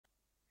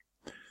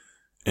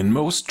In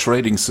most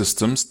trading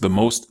systems, the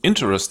most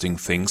interesting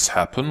things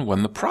happen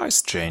when the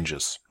price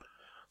changes.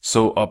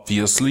 So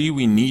obviously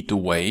we need a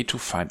way to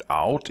find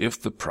out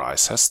if the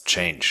price has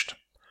changed.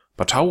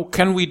 But how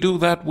can we do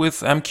that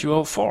with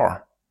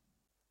MQL4?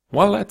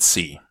 Well, let's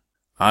see.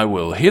 I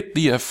will hit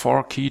the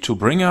F4 key to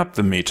bring up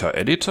the meta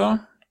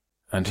editor,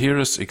 and here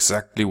is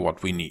exactly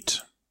what we need.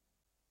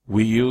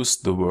 We use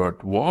the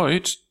word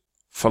void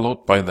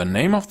followed by the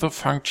name of the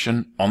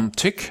function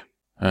OnTick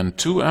and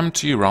 2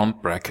 empty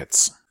round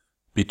brackets.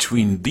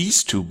 Between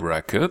these 2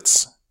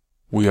 brackets,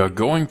 we are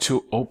going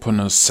to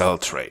open a sell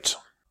trade.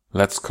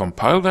 Let's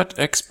compile that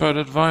expert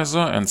advisor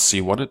and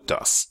see what it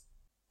does.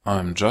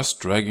 I'm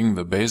just dragging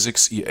the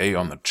basics EA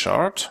on the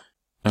chart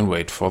and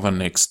wait for the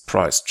next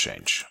price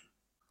change.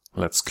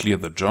 Let's clear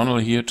the journal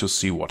here to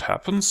see what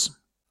happens.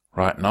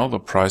 Right now the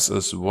price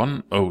is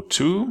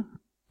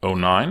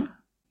 102.09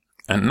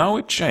 and now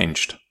it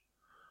changed.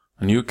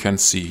 And you can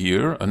see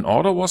here an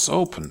order was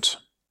opened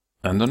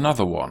and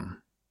another one.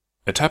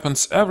 It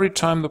happens every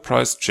time the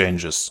price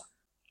changes.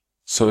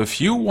 So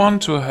if you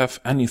want to have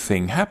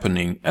anything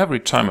happening every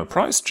time a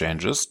price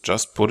changes,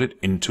 just put it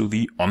into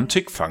the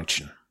OnTick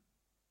function.